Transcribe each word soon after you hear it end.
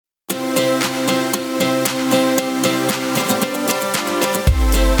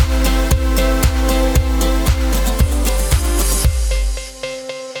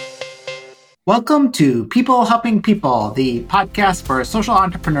Welcome to People Helping People, the podcast for social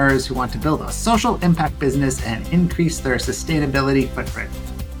entrepreneurs who want to build a social impact business and increase their sustainability footprint.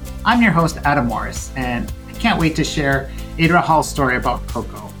 I'm your host, Adam Morris, and I can't wait to share Adra Hall's story about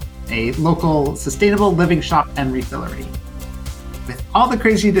Coco, a local sustainable living shop and refillery. With all the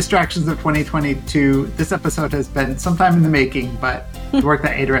crazy distractions of 2022, this episode has been some time in the making, but the work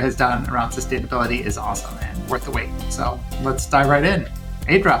that Adra has done around sustainability is awesome and worth the wait. So let's dive right in.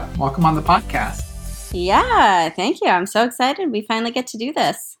 Adra, welcome on the podcast. Yeah, thank you. I'm so excited. We finally get to do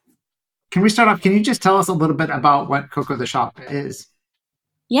this. Can we start off? Can you just tell us a little bit about what Coco the Shop is?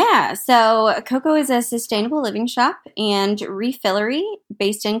 Yeah, so Coco is a sustainable living shop and refillery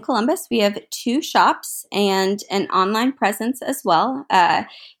based in Columbus. We have 2 shops and an online presence as well.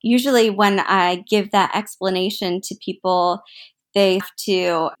 Usually when I give that explanation to people, they have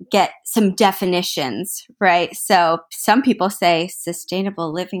to get some definitions, right? So some people say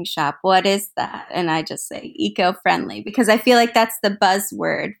sustainable living shop. What is that? And I just say eco-friendly because I feel like that's the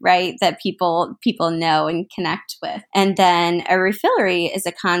buzzword, right? That people know and connect with. And then a refillery is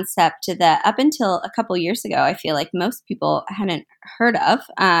a concept that up until a couple years ago, I feel like most people hadn't heard of.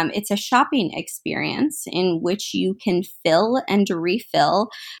 It's a shopping experience in which you can fill and refill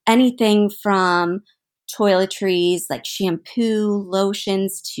anything from toiletries like shampoo,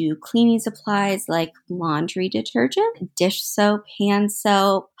 lotions, to cleaning supplies like laundry detergent, dish soap, hand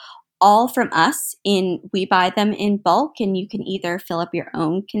soap, all from us. We buy them in bulk, and you can either fill up your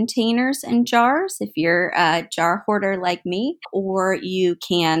own containers and jars if you're a jar hoarder like me, or you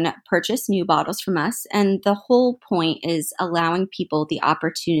can purchase new bottles from us. And the whole point is allowing people the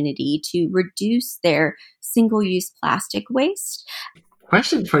opportunity to reduce their single-use plastic waste.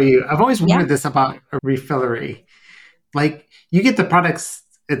 Question for you. I've always wondered this about a refillery. Like, you get the products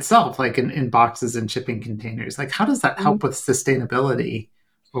itself, like in boxes and shipping containers. Like, how does that help with sustainability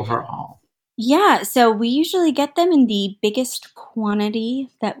overall? Yeah, so we usually get them in the biggest quantity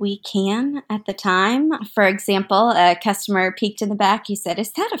that we can at the time. For example, a customer peeked in the back. He said,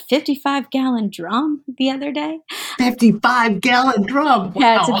 "Is that a 55-gallon drum?" the other day. 55-gallon drum?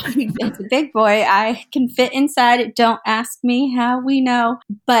 Wow. Yeah, it's a big boy. I can fit inside it. Don't ask me how we know.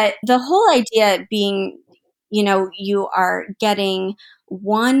 But the whole idea being, you are getting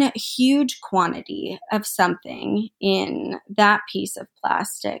one huge quantity of something in that piece of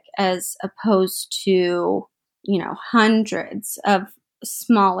plastic as opposed to, hundreds of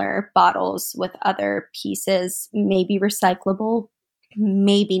smaller bottles with other pieces, maybe recyclable,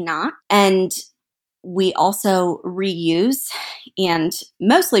 maybe not. And we also reuse and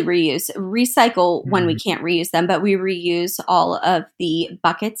mostly recycle when we can't reuse them, but we reuse all of the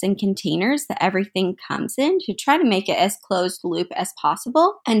buckets and containers that everything comes in to try to make it as closed loop as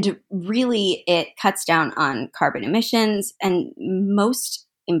possible. And really, it cuts down on carbon emissions. And most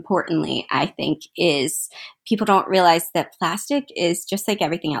importantly, I think, is people don't realize that plastic is just like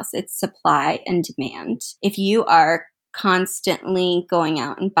everything else. It's supply and demand. If you are constantly going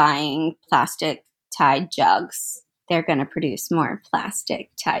out and buying plastic Tide jugs, they're going to produce more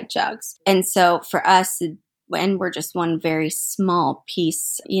plastic Tide jugs. And so for us, when we're just one very small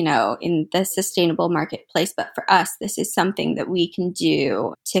piece, in the sustainable marketplace, but for us, this is something that we can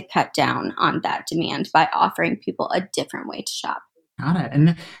do to cut down on that demand by offering people a different way to shop. Got it.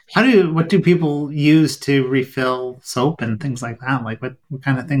 And what do people use to refill soap and things like that? Like what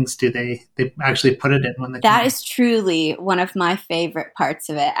kind of things do they actually put it in when they That is truly one of my favorite parts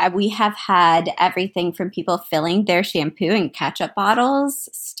of it. We have had everything from people filling their shampoo in ketchup bottles,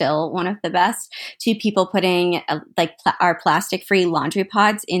 still one of the best, to people putting our plastic-free laundry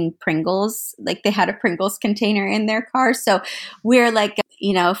pods in Pringles. Like they had a Pringles container in their car. So we're like,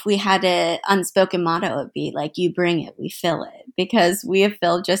 if we had an unspoken motto, it'd be like, you bring it, we fill it. Because we have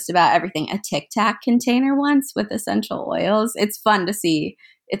filled just about everything. A Tic Tac container once with essential oils. It's fun to see.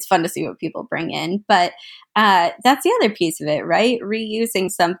 It's fun to see what people bring in. But that's the other piece of it, right? Reusing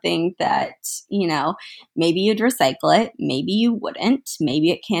something that, maybe you'd recycle it. Maybe you wouldn't.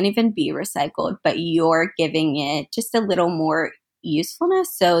 Maybe it can't even be recycled. But you're giving it just a little more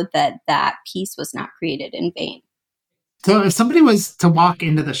usefulness so that piece was not created in vain. So if somebody was to walk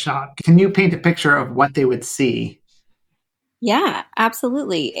into the shop, can you paint a picture of what they would see? Yeah,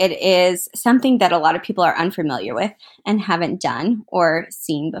 absolutely. It is something that a lot of people are unfamiliar with and haven't done or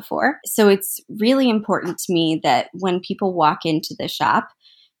seen before. So it's really important to me that when people walk into the shop,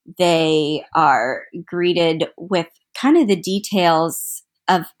 they are greeted with kind of the details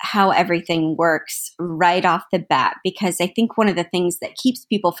of how everything works right off the bat, because I think one of the things that keeps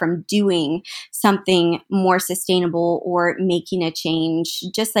people from doing something more sustainable or making a change,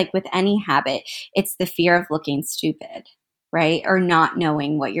 just like with any habit, it's the fear of looking stupid. right? Or not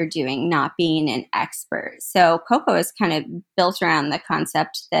knowing what you're doing, not being an expert. So Coco is kind of built around the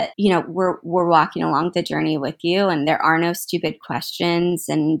concept that, we're walking along the journey with you, and there are no stupid questions,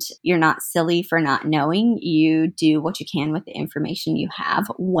 and you're not silly for not knowing. You do what you can with the information you have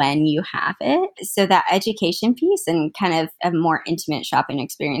when you have it. So that education piece and kind of a more intimate shopping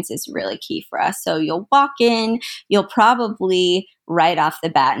experience is really key for us. So you'll walk in, you'll probably right off the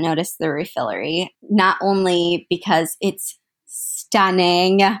bat notice the refillery, not only because it's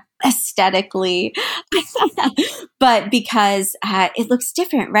stunning aesthetically, but because it looks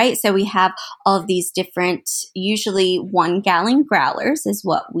different, right? So we have all of these different, usually 1-gallon growlers is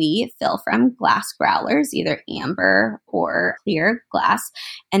what we fill from, glass growlers, either amber or clear glass.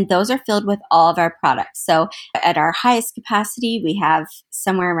 And those are filled with all of our products. So at our highest capacity, we have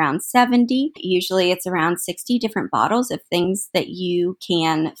somewhere around 70. Usually it's around 60 different bottles of things that you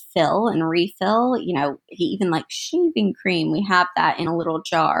can fill and refill, even like shaving cream. We have that in a little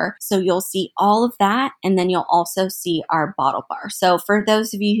jar. So you'll see all of that. And then you'll also see our bottle bar. So for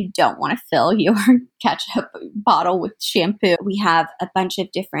those of you who don't want to fill your ketchup bottle with shampoo, we have a bunch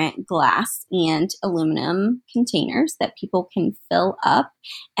of different glass and aluminum containers that people can fill up.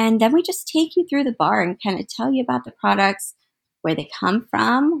 And then we just take you through the bar and kind of tell you about the products, where they come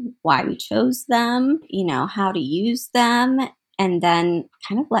from, why we chose them, how to use them, and then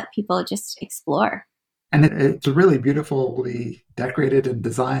kind of let people just explore. And it's really beautifully decorated and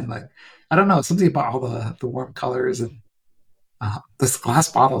designed. Like, I don't know, something about all the warm colors, and the glass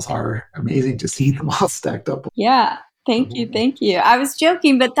bottles are amazing to see them all stacked up. Yeah. Thank you. I was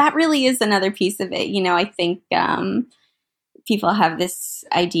joking, but that really is another piece of it. I think people have this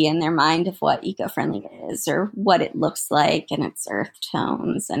idea in their mind of what eco-friendly is or what it looks like, and it's earth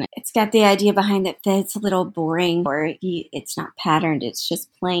tones, and it's got the idea behind it that it's a little boring or it's not patterned, it's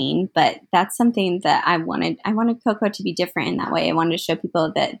just plain. But that's something that I wanted Coco to be different in that way. I wanted to show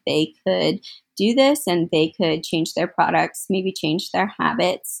people that they could do this and they could change their products, maybe change their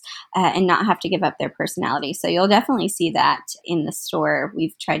habits, and not have to give up their personality. So you'll definitely see that in the store.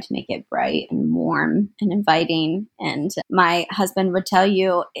 We've tried to make it bright and warm and inviting. And my husband would tell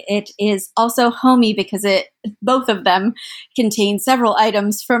you it is also homey because both of them contain several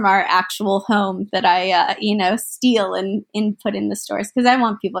items from our actual home that I, steal and put in the stores because I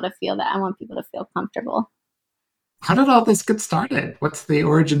want people to feel that. I want people to feel comfortable. How did all this get started? What's the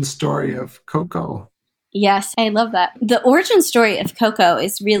origin story of Coco? Yes, I love that. The origin story of Coco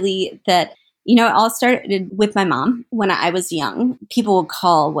is really that, it all started with my mom when I was young. People would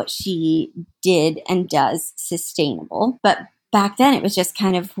call what she did and does sustainable. But back then it was just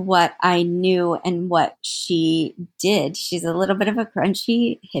kind of what I knew and what she did. She's a little bit of a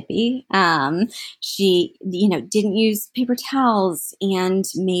crunchy hippie. She, didn't use paper towels and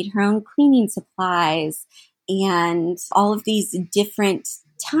made her own cleaning supplies. And all of these different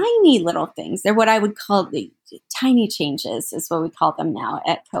tiny little things. They're what I would call the tiny changes is what we call them now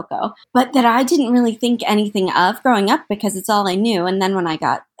at Coco. But that I didn't really think anything of growing up because it's all I knew. And then when I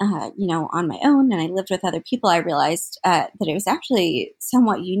got, on my own and I lived with other people, I realized that it was actually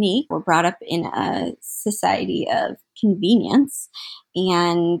somewhat unique. We're brought up in a society of convenience.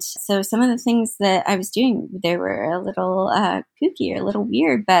 And so some of the things that I was doing, they were a little kooky or a little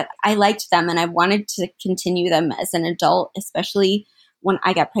weird, but I liked them and I wanted to continue them as an adult, especially when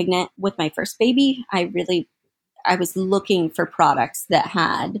I got pregnant with my first baby. I was looking for products that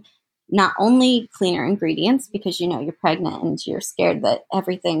had not only cleaner ingredients because, you're pregnant and you're scared that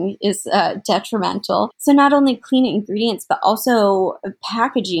everything is detrimental. So not only clean ingredients, but also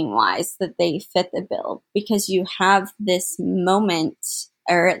packaging wise that they fit the bill because you have this moment,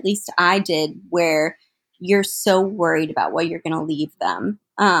 or at least I did, where you're so worried about what you're going to leave them.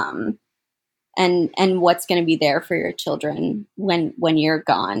 And what's going to be there for your children when you're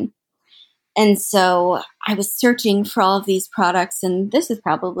gone. And so I was searching for all of these products, and this is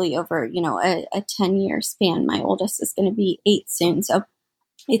probably over, a 10-year span. My oldest is going to be 8 soon. So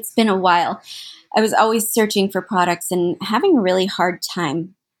it's been a while. I was always searching for products and having a really hard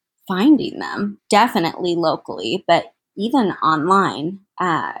time finding them, definitely locally, but even online,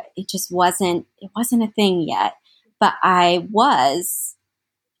 it just wasn't a thing yet. But I was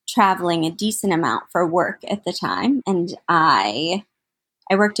traveling a decent amount for work at the time, and I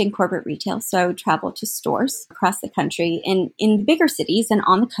worked in corporate retail, so I would travel to stores across the country. And in the bigger cities and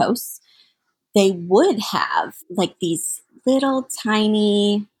on the coasts, they would have like these little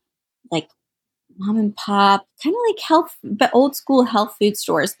tiny, like mom and pop, kind of like health, but old school health food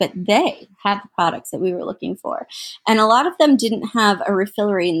stores, but they had the products that we were looking for. And a lot of them didn't have a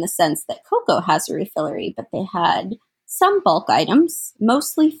refillery in the sense that Coco has a refillery, but they had some bulk items,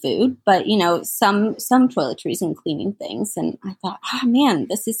 mostly food, but some toiletries and cleaning things. And I thought, oh man,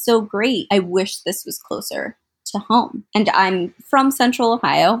 this is so great. I wish this was closer to home. And I'm from Central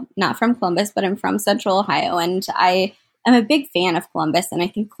Ohio, not from Columbus, but I'm from Central Ohio. And I am a big fan of Columbus. And I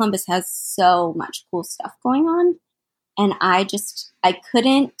think Columbus has so much cool stuff going on. And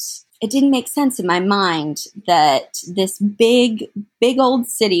it didn't make sense in my mind that this big old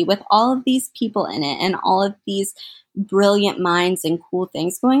city with all of these people in it and all of these brilliant minds and cool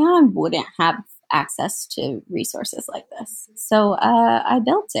things going on wouldn't have access to resources like this. So I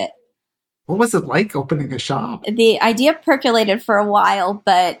built it. What was it like opening a shop? The idea percolated for a while,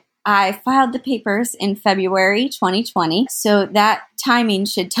 but I filed the papers in February 2020. So that timing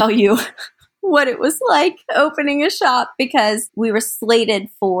should tell you what it was like opening a shop, because we were slated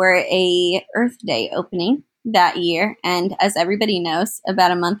for a Earth Day opening that year. And as everybody knows,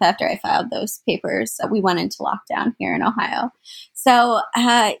 about a month after I filed those papers, we went into lockdown here in Ohio. So,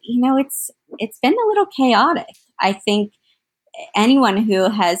 it's been a little chaotic. I think anyone who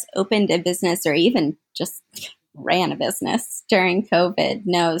has opened a business or even just ran a business during COVID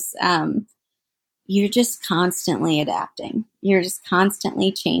knows you're just constantly adapting. You're just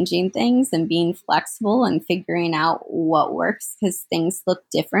constantly changing things and being flexible and figuring out what works, because things look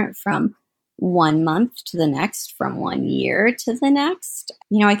different from 1 month to the next, from 1 year to the next.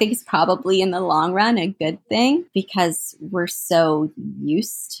 I think it's probably in the long run a good thing, because we're so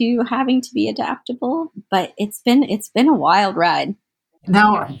used to having to be adaptable. But it's been a wild ride.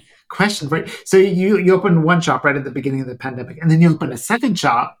 Now, question, right? So you opened one shop right at the beginning of the pandemic, and then you opened a second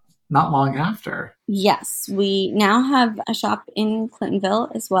shop not long after. Yes, we now have a shop in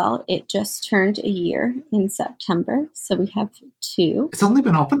Clintonville as well. It just turned a year in September, so we have 2. It's only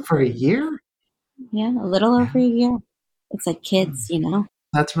been open for a year? Yeah, a little over a year. It's like kids,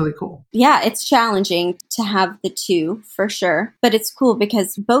 That's really cool. Yeah, it's challenging to have the 2 for sure, but it's cool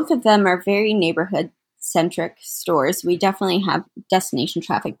because both of them are very neighborhood-centric stores. We definitely have destination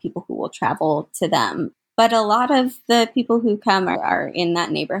traffic, people who will travel to them. But a lot of the people who come are in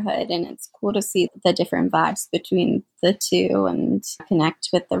that neighborhood, and it's cool to see the different vibes between the 2 and connect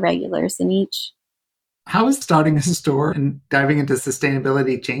with the regulars in each. How has starting a store and diving into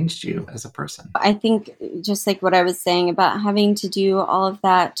sustainability changed you as a person? I think just like what I was saying about having to do all of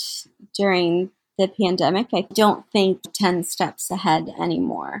that during the pandemic, I don't think 10 steps ahead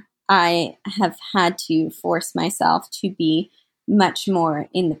anymore. I have had to force myself to be much more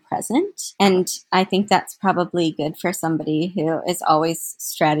in the present. And I think that's probably good for somebody who is always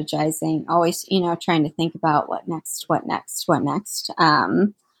strategizing, always, trying to think about what next.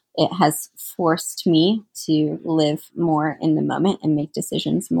 It has forced me to live more in the moment and make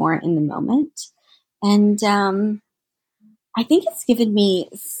decisions more in the moment. And I think it's given me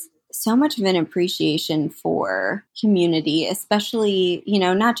so much of an appreciation for community, especially,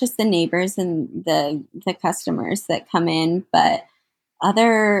 not just the neighbors and the customers that come in, but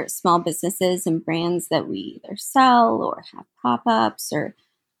other small businesses and brands that we either sell or have pop-ups or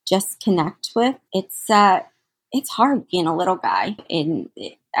just connect with. It's hard being a little guy. And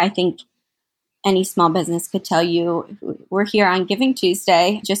I think any small business could tell you, we're here on Giving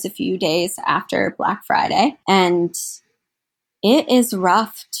Tuesday, just a few days after Black Friday. And it is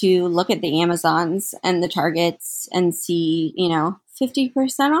rough to look at the Amazons and the Targets and see,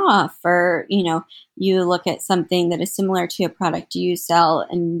 50% off, or, you look at something that is similar to a product you sell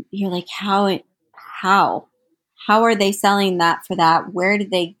and you're like, how are they selling that for that? Where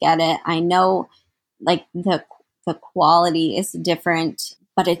did they get it? I know like the quality is different,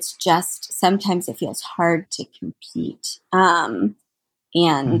 but it's just, sometimes it feels hard to compete.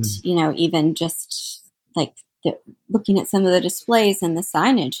 Even just like looking at some of the displays and the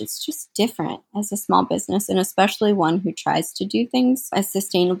signage, it's just different as a small business, and especially one who tries to do things as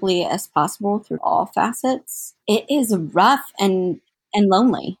sustainably as possible through all facets. It is rough and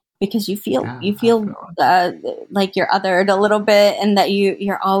lonely, because you feel like you're othered a little bit, and that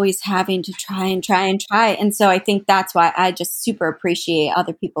you're always having to try. And so I think that's why I just super appreciate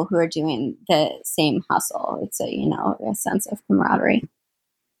other people who are doing the same hustle. It's a sense of camaraderie.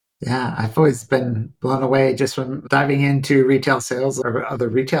 Yeah, I've always been blown away just from diving into retail sales or other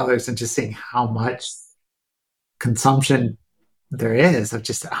retailers and just seeing how much consumption there is of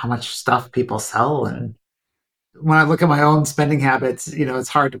just how much stuff people sell. And when I look at my own spending habits, it's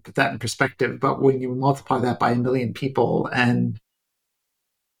hard to put that in perspective. But when you multiply that by 1 million people and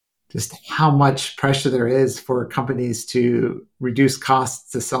just how much pressure there is for companies to reduce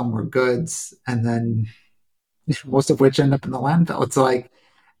costs to sell more goods, and then most of which end up in the landfill, it's like,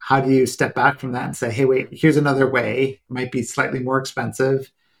 how do you step back from that and say, hey, wait, here's another way. It might be slightly more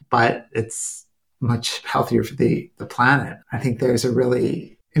expensive, but it's much healthier for the planet. I think there's a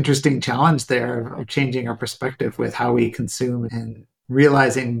really interesting challenge there of changing our perspective with how we consume and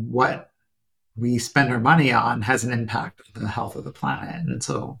realizing what we spend our money on has an impact on the health of the planet. And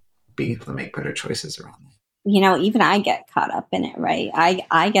so being able to make better choices around that. Even I get caught up in it, right?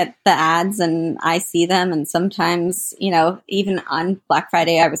 I get the ads and I see them. And sometimes, even on Black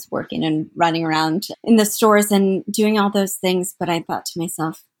Friday, I was working and running around in the stores and doing all those things. But I thought to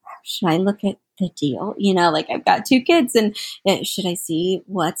myself, should I look at the deal? I've got 2 kids and should I see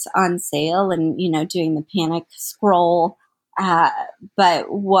what's on sale and, doing the panic scroll.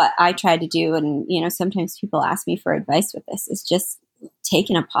 But what I try to do, and, sometimes people ask me for advice with this, is just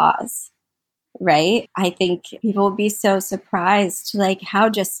taking a pause. Right? I think people will be so surprised, how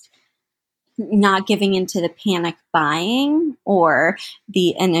just not giving into the panic buying or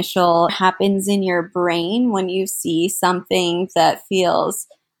the initial happens in your brain when you see something that feels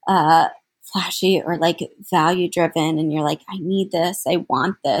flashy or value driven, and you're like, I need this, I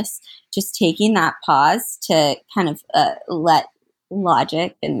want this. Just taking that pause to kind of let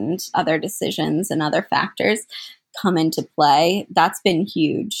logic and other decisions and other factors come into play. That's been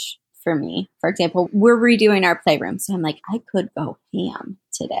huge for me. For example, we're redoing our playroom. So I'm like, I could go ham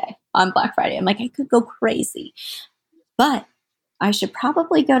today on Black Friday. I'm like, I could go crazy, but I should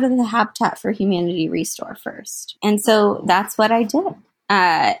probably go to the Habitat for Humanity Restore first. And so that's what I did.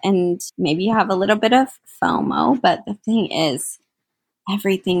 And maybe you have a little bit of FOMO, but the thing is,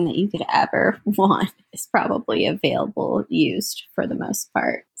 everything that you could ever want is probably available, used for the most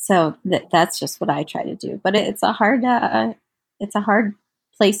part. So that's just what I try to do. But it's a hard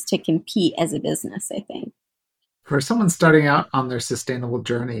place to compete as a business, I think. For someone starting out on their sustainable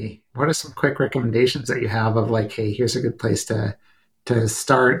journey, what are some quick recommendations that you have of hey, here's a good place to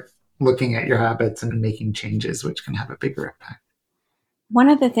start looking at your habits and making changes, which can have a bigger impact? One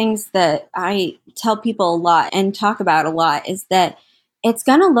of the things that I tell people a lot and talk about a lot is that it's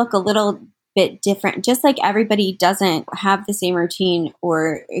going to look a little bit different. Just like everybody doesn't have the same routine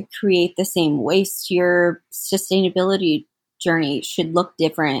or create the same waste, your sustainability journey should look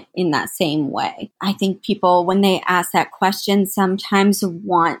different in that same way. I think people, when they ask that question, sometimes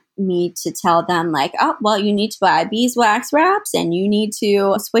want me to tell them oh, well, you need to buy beeswax wraps and you need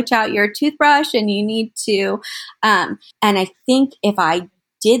to switch out your toothbrush and you need to, and I think if I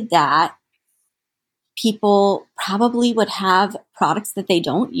did that, people probably would have products that they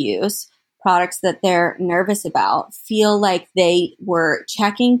don't use, products that they're nervous about, feel like they were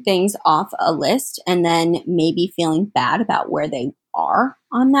checking things off a list and then maybe feeling bad about where they are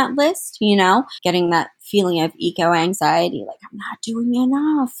on that list, getting that feeling of eco-anxiety, I'm not doing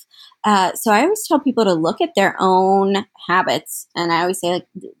enough. So I always tell people to look at their own habits. And I always say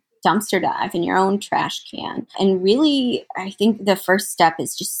dumpster dive in your own trash can. And really, I think the first step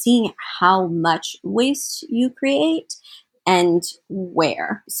is just seeing how much waste you create and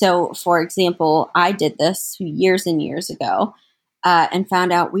where. So, for example, I did this years and years ago and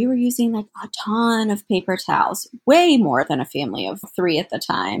found out we were using a ton of paper towels, way more than a family of 3 at the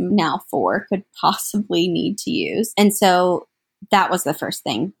time, now 4, could possibly need to use. And so that was the first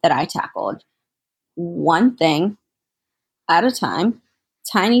thing that I tackled. One thing at a time.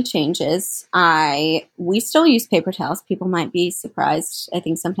 Tiny changes. We still use paper towels. People might be surprised. I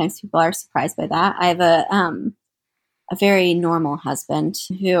think sometimes people are surprised by that. I have a very normal husband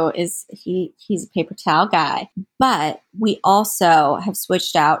who is he's a paper towel guy, but we also have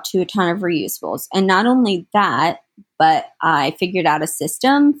switched out to a ton of reusables. And not only that, but I figured out a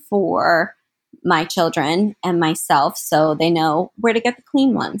system for my children and myself so they know where to get the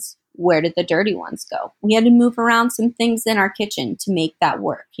clean ones. Where did the dirty ones go? We had to move around some things in our kitchen to make that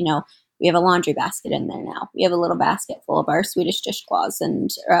work. We have a laundry basket in there now. We have a little basket full of our Swedish dishcloths and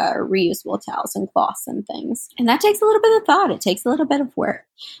reusable towels and cloths and things. And that takes a little bit of thought. It takes a little bit of work.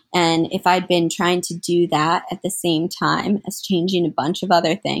 And if I'd been trying to do that at the same time as changing a bunch of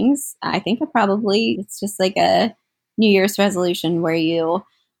other things, I think it's just like a New Year's resolution where you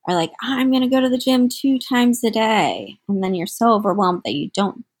are I'm going to go to the gym 2 times a day. And then you're so overwhelmed that you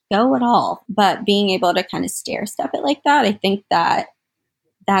don't go at all. But being able to kind of stair step it like that, I think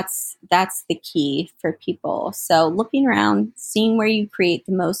that's the key for people. So looking around, seeing where you create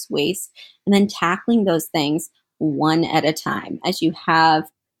the most waste, and then tackling those things one at a time as you have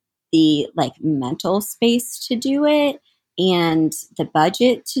the mental space to do it and the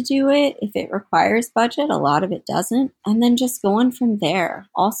budget to do it. If it requires budget, a lot of it doesn't. And then just going from there.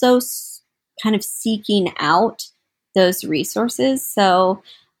 Also kind of seeking out those resources. So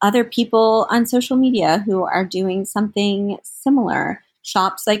other people on social media who are doing something similar,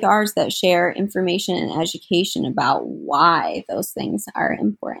 shops like ours that share information and education about why those things are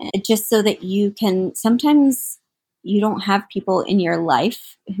important. Just so that you can, sometimes you don't have people in your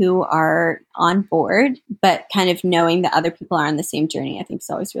life who are on board, but kind of knowing that other people are on the same journey, I think is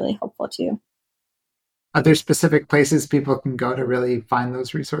always really helpful too. Are there specific places people can go to really find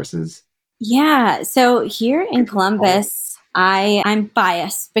those resources? Yeah. So here in Columbus, I'm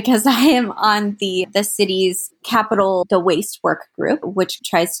biased because I am on the city's capital, the waste work group, which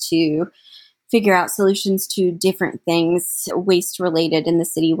tries to figure out solutions to different things waste related in the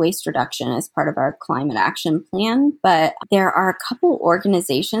city, waste reduction as part of our climate action plan. But there are a couple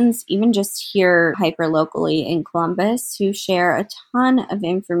organizations, even just here hyper locally in Columbus, who share a ton of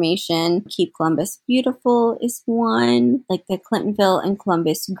information. Keep Columbus Beautiful is one, like the Clintonville and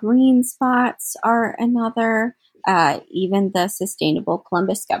Columbus Green Spots are another. Even the Sustainable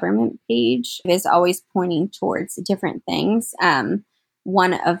Columbus Government page is always pointing towards different things.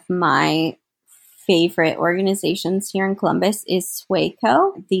 One of my favorite organizations here in Columbus is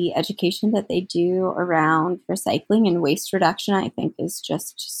SWAYCO. The education that they do around recycling and waste reduction, I think, is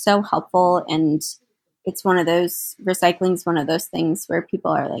just so helpful. And it's one of those, recycling is one of those things where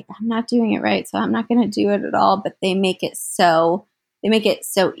people are like, I'm not doing it right, so I'm not going to do it at all. But they make it so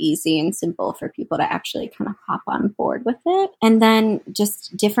easy and simple for people to actually kind of hop on board with it. And then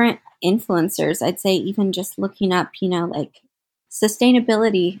just different influencers, I'd say even just looking up, like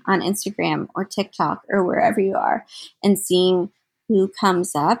sustainability on Instagram or TikTok or wherever you are and seeing who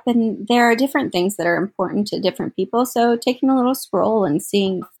comes up. And there are different things that are important to different people. So taking a little scroll and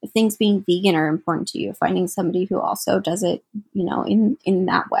seeing if things being vegan are important to you, finding somebody who also does it, in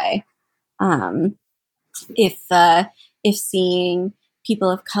that way. If seeing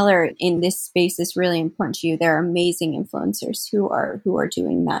people of color in this space is really important to you, there are amazing influencers who are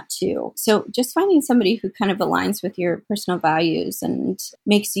doing that too. So just finding somebody who kind of aligns with your personal values and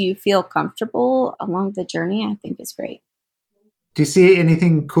makes you feel comfortable along the journey, I think is great. Do you see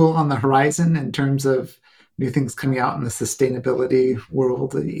anything cool on the horizon in terms of new things coming out in the sustainability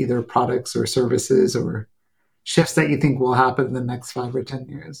world, either products or services or shifts that you think will happen in the next 5 or 10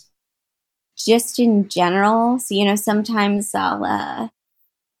 years? Just in general, so sometimes I'll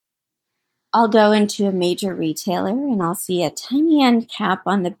go into a major retailer and I'll see a tiny end cap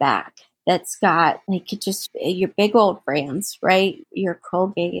on the back that's got like just your big old brands, right? Your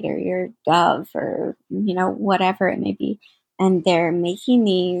Colgate or your Dove or whatever it may be, and they're making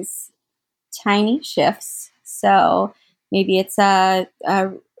these tiny shifts. So maybe it's a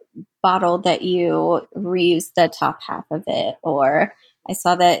bottle that you reuse the top half of it, or I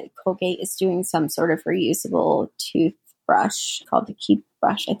saw that Colgate is doing some sort of reusable toothbrush called the Keep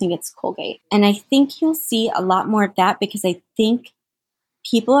Brush. I think it's Colgate. And I think you'll see a lot more of that because I think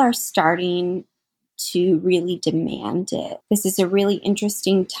people are starting to really demand it. This is a really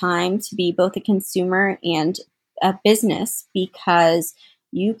interesting time to be both a consumer and a business because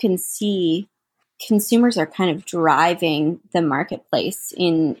you can see consumers are kind of driving the marketplace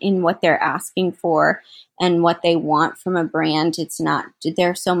in what they're asking for and what they want from a brand. It's not,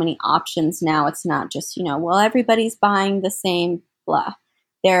 there are so many options now. It's not just, everybody's buying the same blah.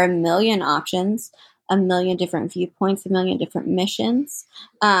 There are a million options, a million different viewpoints, a million different missions.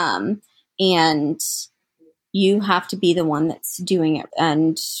 And you have to be the one that's doing it.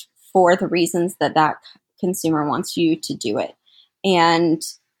 And for the reasons that consumer wants you to do it. And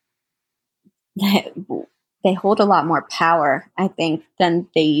they hold a lot more power, I think, than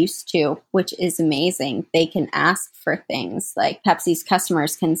they used to, which is amazing. They can ask for things like Pepsi's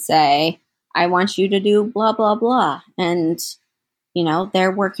customers can say, I want you to do blah, blah, blah. And,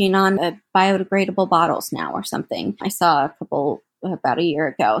 they're working on biodegradable bottles now or something. I saw a couple about a year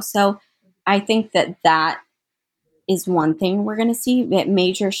ago. So I think that is one thing we're going to see,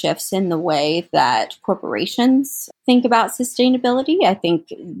 major shifts in the way that corporations think about sustainability. I think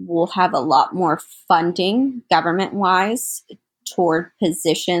we'll have a lot more funding government-wise toward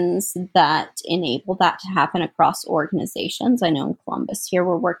positions that enable that to happen across organizations. I know in Columbus here,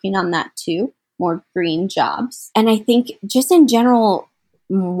 we're working on that too, more green jobs. And I think just in general,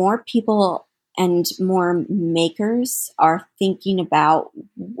 more people and more makers are thinking about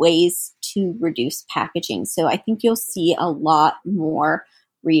ways to reduce packaging. So I think you'll see a lot more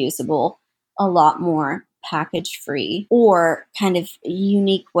reusable, a lot more package free, or kind of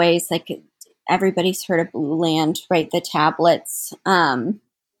unique ways. Like everybody's heard of Blue Land, right? The tablets. I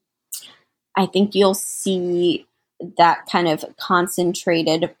think you'll see that kind of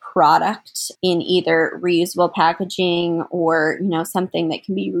concentrated product in either reusable packaging or, something that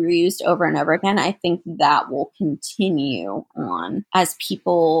can be reused over and over again, I think that will continue on as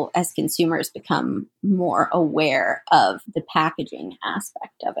consumers become more aware of the packaging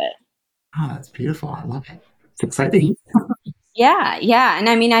aspect of it. Oh, that's beautiful. I love it. It's exciting. Yeah. And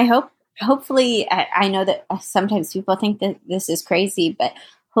I mean, hopefully, I know that sometimes people think that this is crazy, but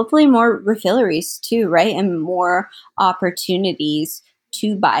hopefully more refilleries too, right? And more opportunities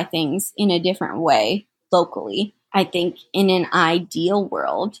to buy things in a different way locally. I think in an ideal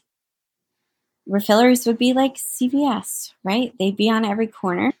world, refilleries would be like CVS, right? They'd be on every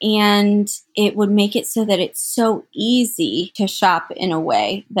corner, and it would make it so that it's so easy to shop in a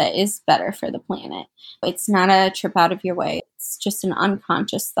way that is better for the planet. It's not a trip out of your way. It's just an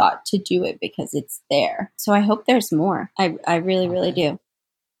unconscious thought to do it because it's there. So I hope there's more. I really, really do.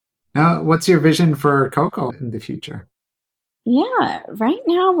 Now, what's your vision for Coco in the future? Yeah, right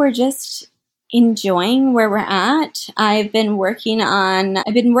now we're just enjoying where we're at. I've been working on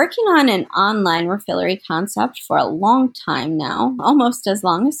an online refillery concept for a long time now, almost as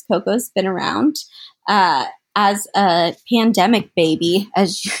long as Coco's been around, as a pandemic baby,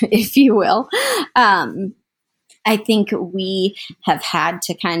 if you will. I think we have had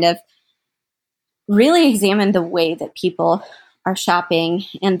to kind of really examine the way that people are shopping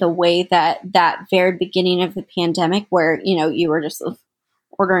and the way that very beginning of the pandemic where, you were just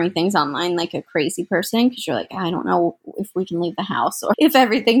ordering things online like a crazy person because you're like, I don't know if we can leave the house or if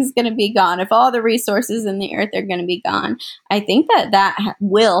everything's going to be gone, if all the resources in the earth are going to be gone. I think that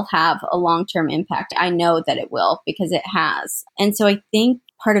will have a long-term impact. I know that it will because it has. And so I think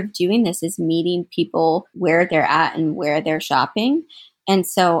part of doing this is meeting people where they're at and where they're shopping. And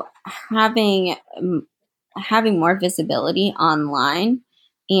so having more visibility online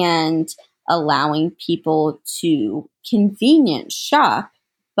and allowing people to convenient shop,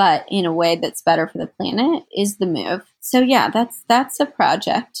 but in a way that's better for the planet is the move. So yeah, that's a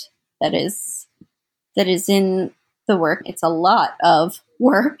project that is in the work. It's a lot of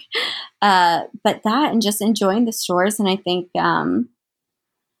work, but that and just enjoying the stores. And I think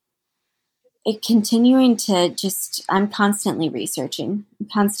continuing to I'm constantly researching,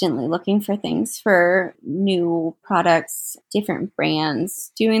 constantly looking for things, for new products, different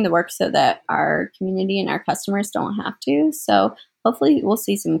brands, doing the work so that our community and our customers don't have to. So hopefully we'll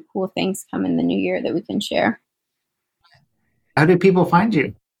see some cool things come in the new year that we can share. How do people find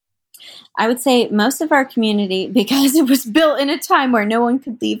you? I would say most of our community, because it was built in a time where no one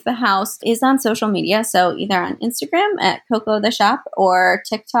could leave the house, is on social media. So either on Instagram at Coco the Shop or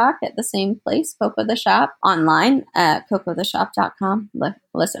TikTok at the same place, Coco the Shop, online at cocotheshop.com.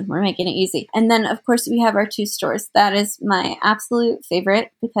 Listen, we're making it easy. And then, of course, we have our 2 stores. That is my absolute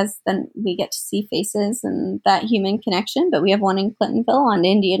favorite because then we get to see faces and that human connection. But we have one in Clintonville on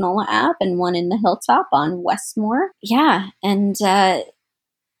Indianola Ave and one in the Hilltop on Westmore. Yeah, and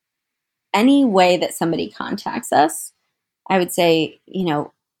any way that somebody contacts us, I would say,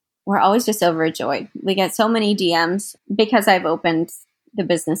 we're always just overjoyed. We get so many DMs because I've opened the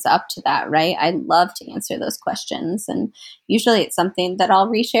business up to that, right? I love to answer those questions. And usually it's something that I'll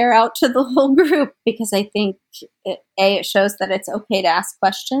reshare out to the whole group because I think, it shows that it's okay to ask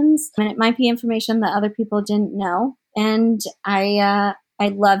questions. And it might be information that other people didn't know. And I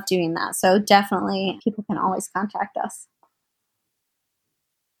love doing that. So definitely people can always contact us.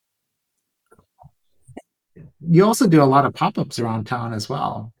 You also do a lot of pop-ups around town as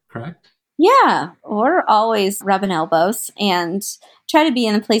well, correct? Yeah, we're always rubbing elbows and try to be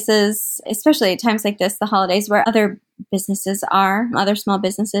in the places, especially at times like this, the holidays, where other businesses are, other small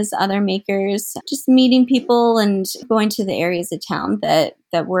businesses, other makers, just meeting people and going to the areas of town that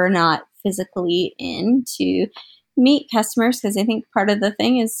we're not physically in to meet customers. Because I think part of the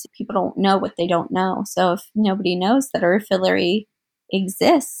thing is people don't know what they don't know. So if nobody knows that a refillery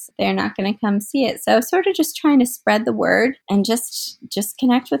exists, they're not going to come see it. So sort of just trying to spread the word and just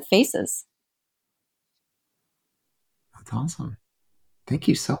connect with faces. That's awesome. Thank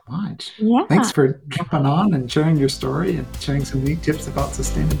you so much. Yeah. Thanks for jumping on and sharing your story and sharing some neat tips about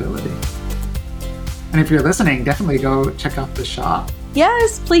sustainability. And if you're listening, definitely go check out the shop.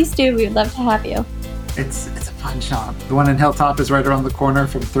 Yes, please do. We'd love to have you. It's a fun shop. The one in Hilltop is right around the corner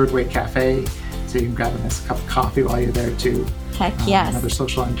from Third Way Cafe. So you can grab a nice cup of coffee while you're there too. Heck yes. Another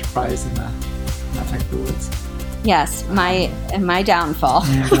social enterprise in that neck of the woods. Yes, my downfall.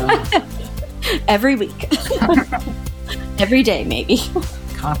 And, every week. Every day, maybe.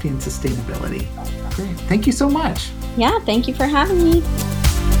 Coffee and sustainability. Great. Thank you so much. Yeah, thank you for having me.